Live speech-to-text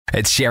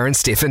It's Sharon,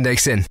 Stephen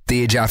Nixon,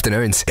 The Edge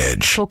Afternoons.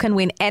 Edge. Talking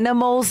when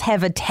animals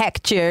have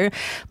attacked you.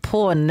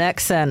 Poor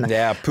Nixon.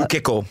 Yeah,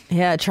 pukeko.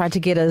 Yeah, tried to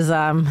get his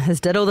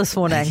diddle this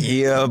morning.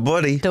 Yeah,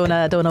 buddy. Doing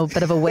a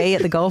bit of a wee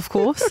at the golf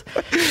course.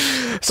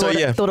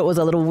 Thought it was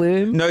a little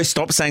worm. No,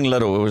 stop saying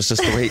little. It was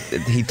just the way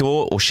he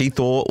thought, or she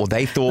thought, or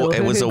they thought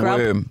it was a grub.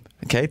 worm.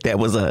 Okay, that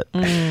was it.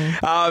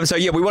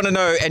 We want to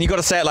know, and you got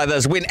to say it like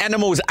this: when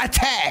animals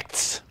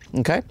attacked.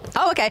 Okay.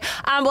 Oh, okay.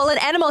 Well, an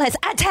animal has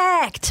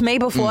attacked me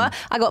before.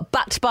 I got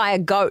bucked by a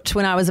goat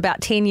when I was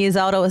about 10 years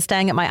old. I was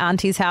staying at my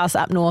auntie's house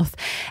up north,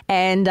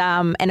 and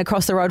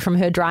across the road from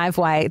her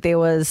driveway, there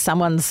was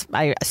someone's,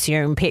 I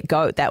assume, pet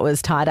goat that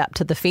was tied up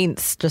to the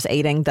fence, just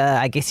eating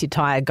I guess you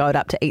tie a goat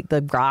up to eat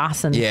the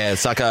grass. And yeah,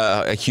 it's like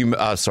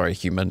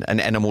an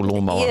animal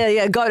lawnmower.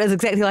 Yeah, goat is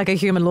exactly like a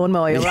human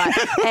lawnmower, you're right.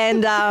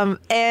 and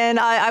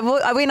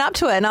I went up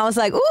to it and I was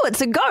like, oh,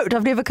 it's a goat.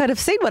 I've never kind of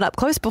seen one up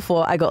close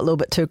before. I got a little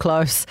bit too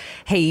close.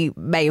 He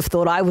may have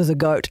thought I was a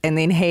goat, and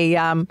then he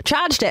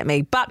charged at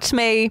me, bucked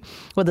me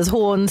with his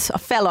horns. I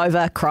fell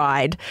over,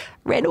 cried,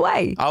 ran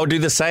away. I would do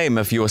the same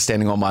if you were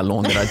standing on my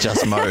lawn that I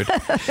just mowed.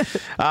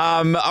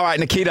 All right,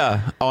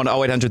 Nikita on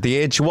 0800 The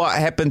Edge. What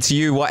happened to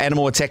you? What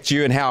animal attacked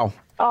you and how?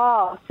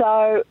 Oh,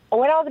 so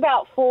when I was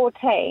about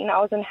 14, I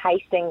was in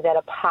Hastings at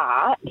a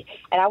park,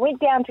 and I went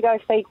down to go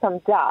feed some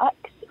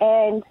ducks,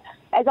 and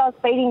as I was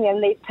feeding them,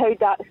 these two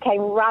ducks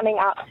came running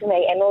up to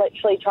me and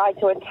literally tried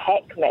to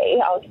attack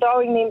me. I was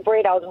throwing them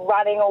bread, I was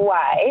running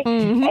away,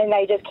 and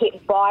they just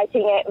kept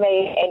biting at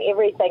me and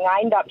everything. I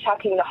ended up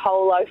chucking the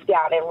whole loaf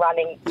down and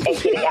running and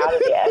getting out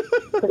of there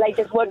because they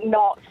just would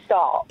not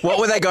stop. What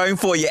were they going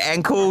for? Your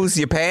ankles,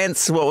 your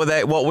pants? What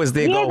was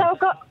their goal?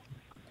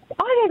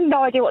 I have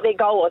no idea what their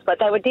goal was, but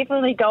they were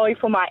definitely going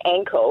for my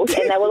ankles,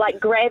 and they were like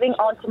grabbing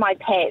onto my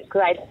pants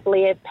because I had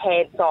flared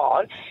pants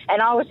on,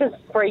 and I was just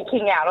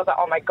freaking out. I was like,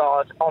 oh my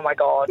god,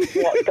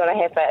 what's going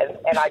to happen?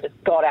 And I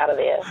just got out of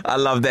there. I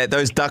love that.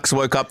 Those ducks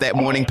woke up that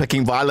morning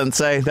picking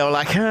violence, eh? They were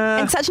like,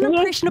 And such an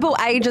impressionable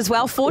age as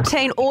well.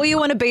 14, all you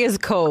want to be is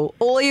cool.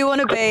 All you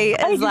want to be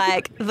is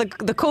like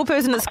the cool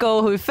person at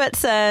school who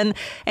fits in,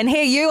 and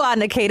here you are,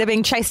 Nikita,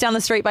 being chased down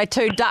the street by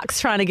two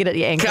ducks trying to get at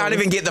your ankles. Can't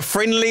even get the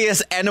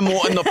friendliest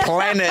animal in the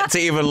planet to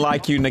even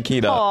like you,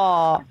 Nikita.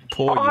 Oh,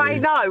 poor you. I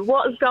know.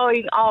 What's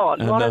going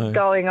on? What is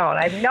going on?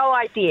 I have no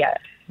idea.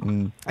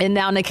 And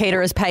now Nikita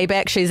is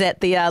payback. She's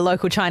at the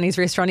local Chinese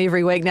restaurant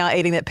every week now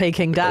eating that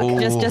Peking duck. Ooh.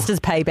 Just as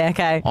payback,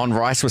 eh? On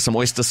rice with some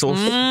oyster sauce.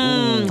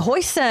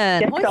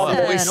 Hoisin.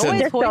 Always Just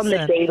on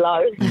the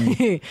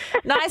D-low.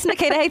 Nice,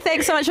 Nikita. Hey,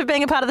 thanks so much for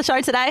being a part of the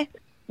show today.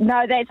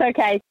 No, that's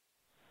okay.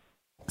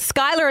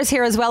 Skylar is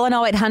here as well on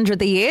 0800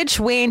 The Edge.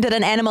 When did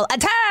an animal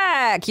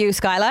attack you,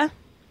 Skylar?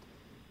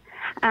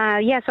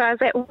 So I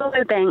was at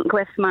Willowbank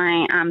with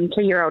my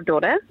 2-year-old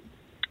daughter,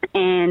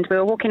 and we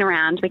were walking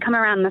around. We come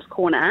around this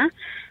corner,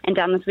 and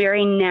down this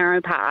very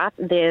narrow path,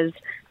 there's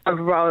a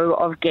row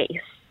of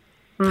geese.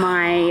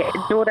 My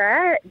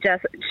daughter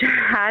just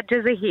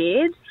charges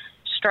ahead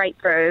straight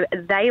through.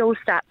 They all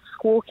start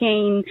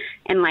squawking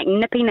and like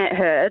nipping at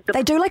her.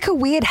 They do like a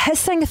weird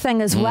hissing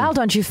thing as well,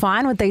 don't you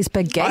find, with these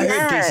big geese? I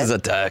heard geese are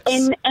dicks.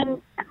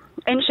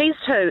 And she's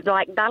too.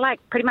 Like they're like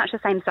pretty much the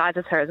same size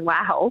as her as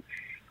well.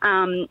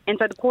 And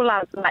so the poor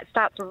lad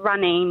starts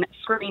running,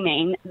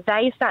 screaming.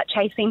 They start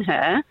chasing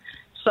her.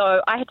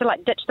 So I had to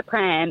ditch the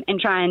pram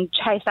and try and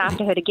chase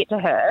after her to get to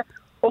her,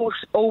 all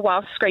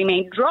while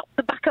screaming, drop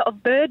the bucket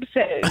of bird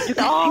food. Because she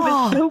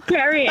was still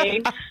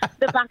carrying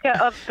the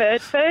bucket of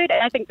bird food.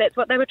 And I think that's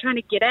what they were trying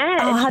to get at.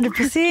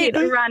 100%. Keep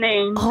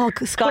running,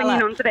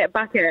 clinging onto that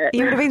bucket.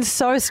 You would have been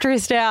so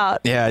stressed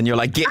out. Yeah, and you're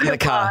like, get in the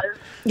car.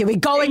 You'll be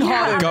going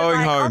home. Going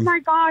home. Oh my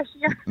gosh.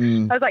 Yeah.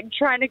 I was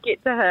trying to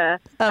get to her.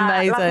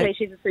 Amazing. Luckily,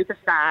 she's a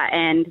superstar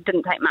and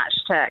didn't take much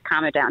to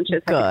calm her down. She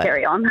was able to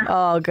carry on.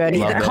 Oh, good.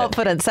 Love The that.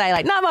 confidence, say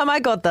no, Mum, I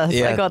got this.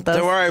 Yeah. I got this.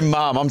 Don't worry,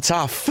 Mum, I'm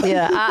tough.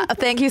 Yeah.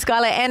 Thank you,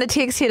 Skylar. And a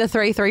text here to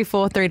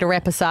 3343 to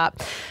wrap us up.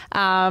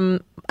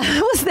 It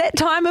was that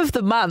time of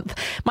the month.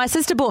 My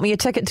sister bought me a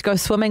ticket to go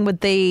swimming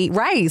with the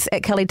Rays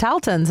at Kelly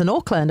Tarleton's in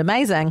Auckland.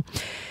 Amazing.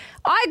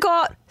 I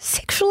got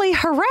sexually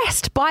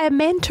harassed by a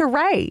manta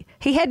ray.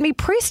 He had me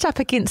pressed up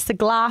against the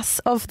glass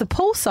of the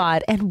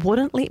poolside and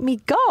wouldn't let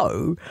me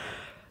go.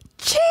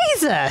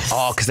 Jesus.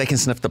 Oh, because they can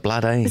sniff the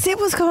blood, eh? Is that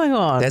what's going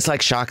on? That's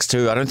like sharks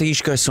too. I don't think you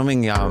should go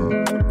swimming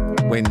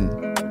when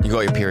you got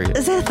your period.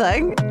 Is that a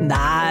thing?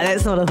 Nah,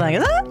 that's not a thing,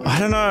 is it? I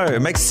don't know.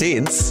 It makes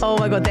sense. Oh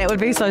my God, that would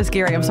be so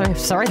scary. I'm so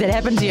sorry that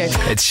happened to you.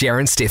 It's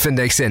Sharon, Stephen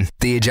Nixon,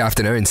 The Edge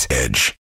Afternoons. Edge.